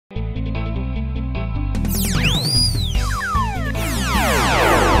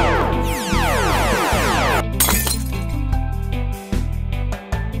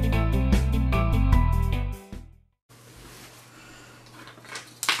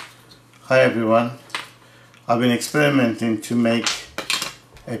Hi everyone, I've been experimenting to make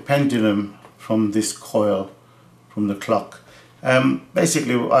a pendulum from this coil from the clock.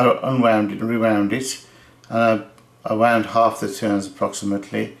 Basically I unwound it and rewound it, and I wound half the turns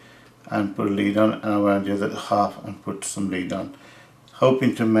approximately and put a lead on, and I wound the other half and put some lead on,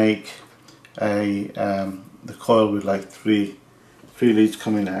 hoping to make a the coil with like three leads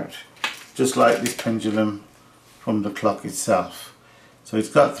coming out, just like this pendulum from the clock itself. So it's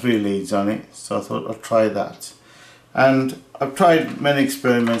got 3 leads on it, so I thought I'll try that. And I've tried many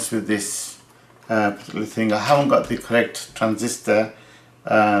experiments with this particular thing. I haven't got the correct transistor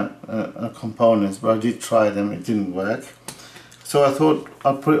components, but I did try them, it didn't work. So I thought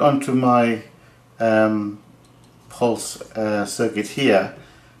I'll put it onto my pulse circuit here,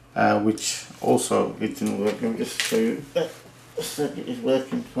 which also it didn't work. Let me just show you that the circuit is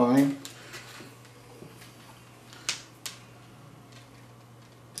working fine.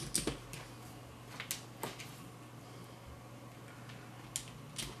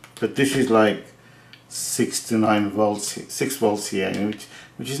 But this is like 6 to 9 volts, 6 volts here,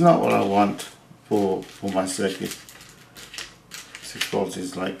 which is not what I want for my circuit. 6 volts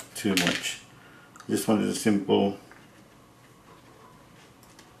is like too much. I just wanted a simple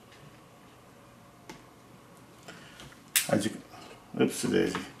oops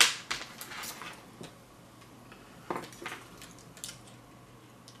daisy.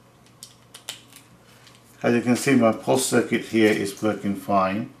 As you can see, my pulse circuit here is working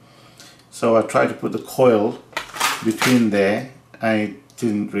fine. So I tried to put the coil between there, and it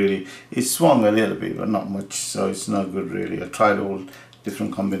didn't really, it swung a little bit but not much, so it's no good really. I tried all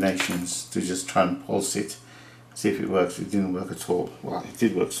different combinations to just try and pulse it, see if it works. It didn't work at all. Well, it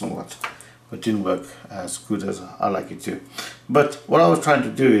did work somewhat, but it didn't work as good as I like it to. But what I was trying to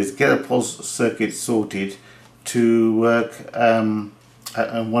do is get a pulse circuit sorted to work at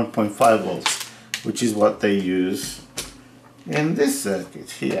 1.5 volts, which is what they use in this circuit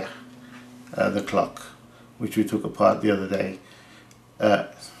here. The clock, which we took apart the other day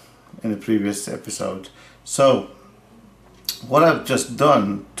in the previous episode. So what I've just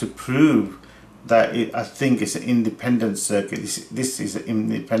done to prove that I think it's an independent circuit, this is an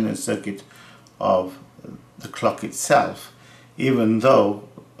independent circuit of the clock itself, even though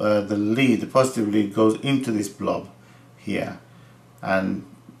the positive lead goes into this blob here and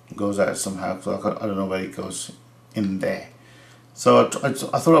goes out somehow, so I don't know where it goes in there. So I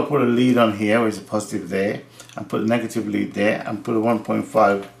thought I'd put a lead on here where it's a positive there, and put a negative lead there, and put a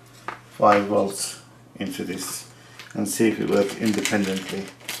 1.5 volts into this and see if it works independently.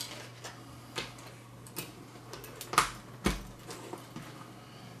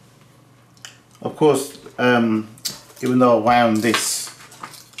 Of course, even though I wound this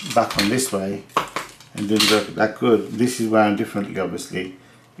back on this way and didn't work that good, this is wound differently obviously.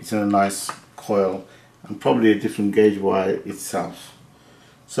 It's in a nice coil and probably a different gauge wire itself.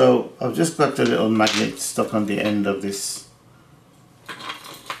 So I've just got a little magnet stuck on the end of this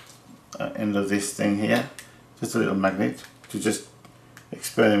thing here, just a little magnet to just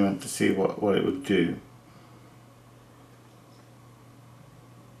experiment to see what it would do.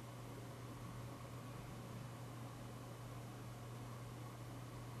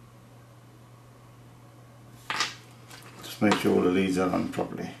 Just make sure all the leads are on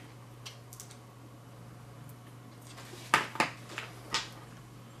properly.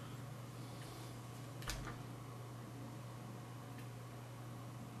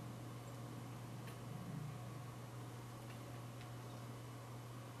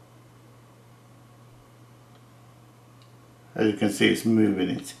 As you can see, it's moving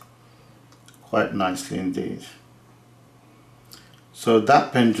it quite nicely indeed. So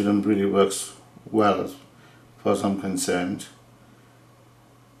that pendulum really works well as far as I'm concerned.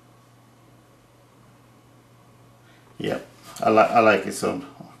 Yep, I like it, so I'm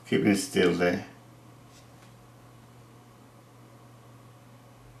keeping it still there.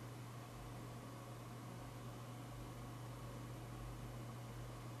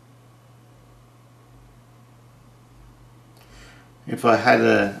 If I had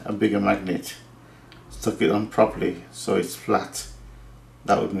a bigger magnet, stuck it on properly so it's flat,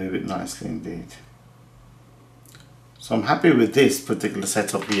 that would move it nicely indeed. So I'm happy with this particular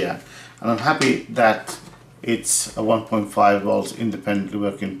setup here, and I'm happy that it's a 1.5 volts independently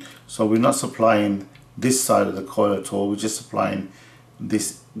working. So we're not supplying this side of the coil at all, we're just supplying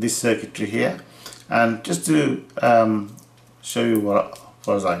this circuitry here. And just to show you what, as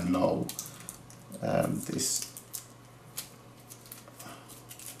far as I know, this.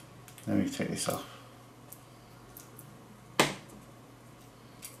 Let me take this off.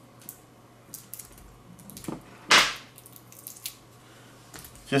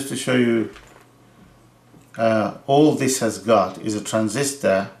 just to show you, all this has got is a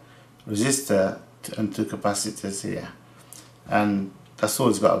transistor, resistor, and two capacitors here, and that's all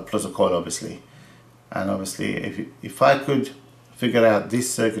it's got, plus a coil obviously. And obviously if I could figure out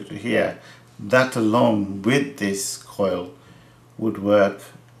this circuitry here, that along with this coil would work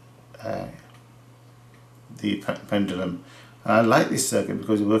the pendulum. And I like this circuit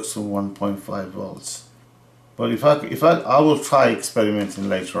because it works from 1.5 volts. But I will try experimenting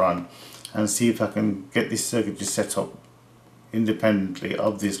later on and see if I can get this circuitry set up independently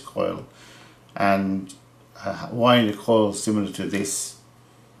of this coil, and wind a coil similar to this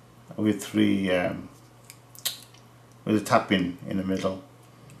with with a tap-in in the middle,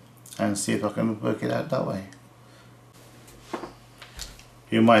 and see if I can work it out that way.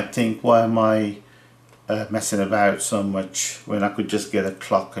 You might think, why am I messing about so much when I could just get a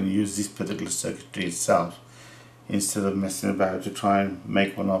clock and use this particular circuitry itself instead of messing about to try and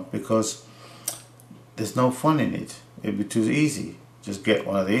make one up? Because there's no fun in it. It'd be too easy. Just get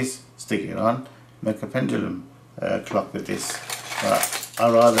one of these, stick it on, make a pendulum clock with this. But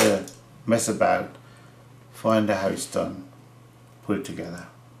I'd rather mess about, find out how it's done, put it together.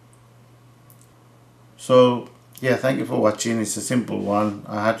 So yeah, thank you for watching. It's a simple one.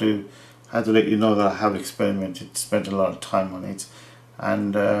 I had to let you know that I have experimented, spent a lot of time on it.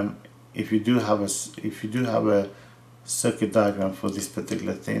 And if you do have a circuit diagram for this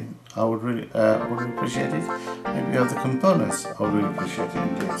particular thing, I would really appreciate it. If you have the components, I would really appreciate it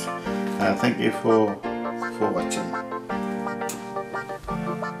indeed. Thank you for watching.